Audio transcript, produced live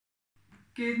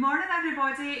Good morning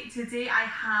everybody. Today I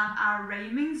have a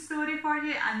rhyming story for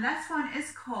you, and this one is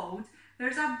called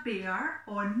There's a Bear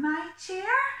on My Chair.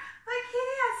 Look,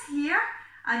 here he is here,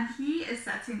 and he is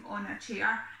sitting on a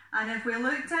chair, and if we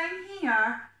look down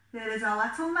here there is a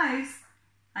little mouse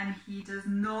and he does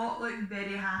not look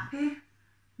very happy.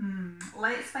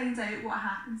 Let's find out what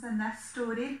happens in this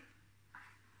story.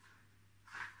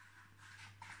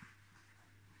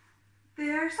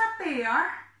 There's a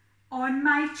bear on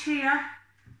my chair.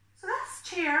 So this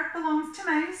chair belongs to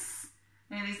Mouse,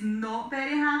 and he's not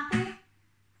very happy.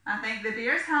 I think the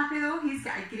bear's happy though. He's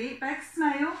got a great big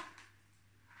smile.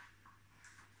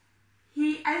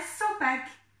 He is so big,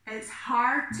 it's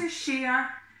hard to share.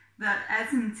 There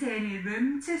isn't any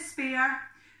room to spare.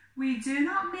 We do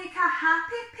not make a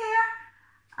happy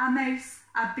pair, a mouse,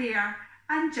 a bear,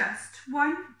 and just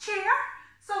one chair.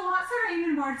 So lots of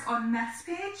rhyming words on this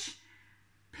page.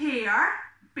 Pair,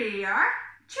 bear,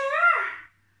 chair.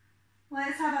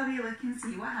 Let's have a wee look and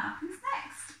see what happens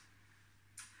next.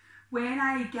 When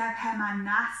I give him a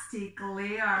nasty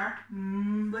glare,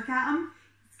 look at him,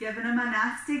 he's giving him a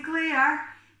nasty glare.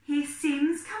 He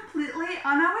seems completely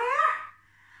unaware.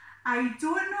 I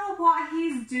don't know what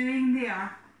he's doing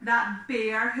there, that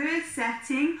bear who's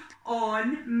sitting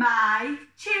on my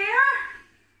chair.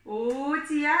 Oh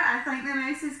dear, I think the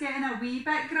mouse is getting a wee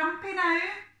bit grumpy now.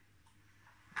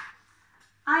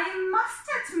 I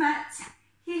must admit,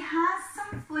 he has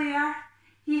some flair.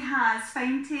 He has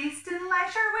fine taste in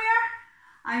leisure wear.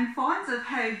 I'm fond of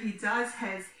how he does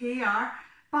his hair,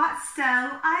 but still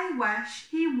I wish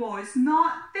he was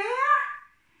not there.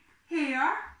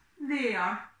 Here,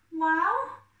 there. Wow.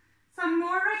 Some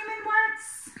more rhyming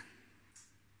words.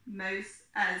 Mouse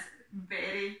is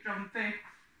very grumpy.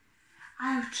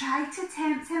 I'll try to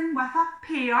tempt him with a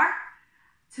pear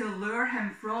to lure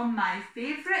him from my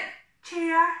favourite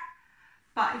chair,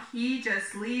 but he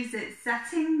just leaves it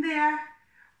sitting there.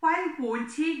 Why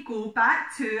won't he go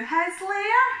back to his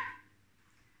lair?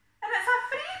 And it's a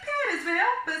free pear as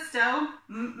well, but still,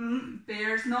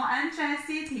 bear's not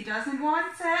interested, he doesn't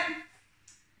want it.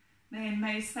 Then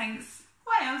Mouse thinks,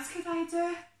 what else could I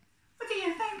do? What do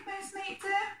you think Mouse might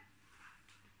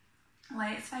do?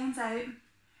 Let's find out.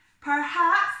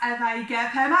 Perhaps if I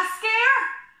give him a scare,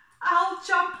 I'll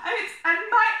jump out in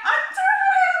my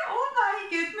underwear. Oh my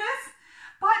goodness.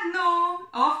 But no,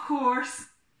 of course,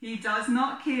 he does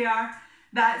not care.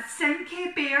 That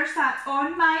stinky bear sat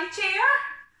on my chair.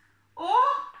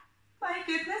 Oh my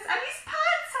goodness, and his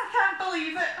pants, I can't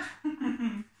believe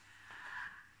it.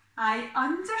 I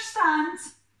understand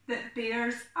that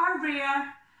bears are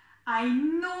rare. I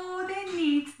know they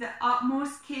need the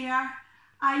utmost care.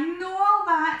 I know all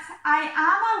that, I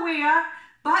am aware,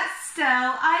 but still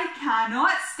I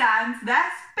cannot stand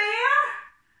this bear.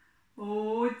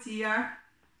 Oh dear.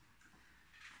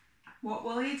 What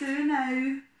will he do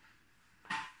now?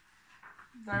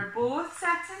 They're both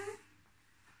sitting.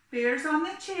 Bear's on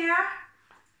the chair.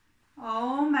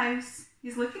 Oh, Mouse.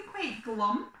 He's looking quite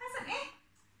glum, isn't he?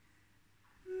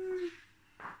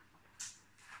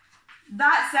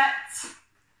 That's it.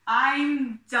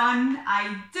 I'm done.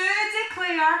 I do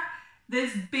declare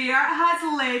this bear has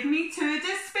led me to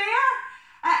despair.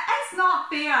 It is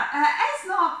not fair. It is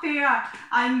not fair.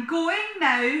 I'm going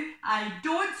now. I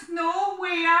don't know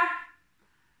where.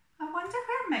 I wonder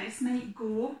where Mouse might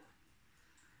go.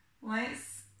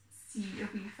 Let's see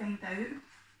if we find out.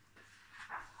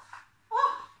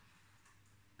 Oh!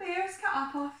 Bear's got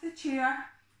up off the chair.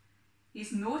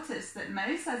 He's noticed that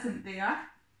Mouse isn't there.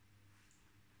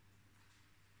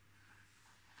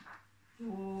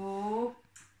 Oh,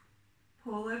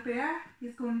 polar bear,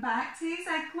 he's going back to his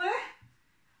igloo.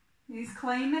 He's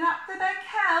climbing up the big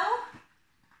hill.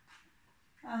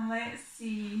 And let's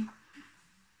see.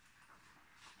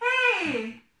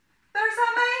 Hey, there's a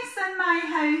mouse in my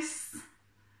house.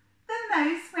 The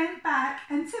mouse went back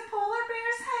into Polar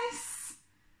Bear's house.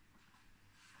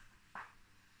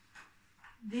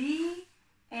 The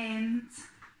end.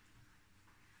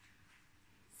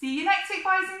 See you next week,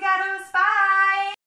 boys and girls. Bye.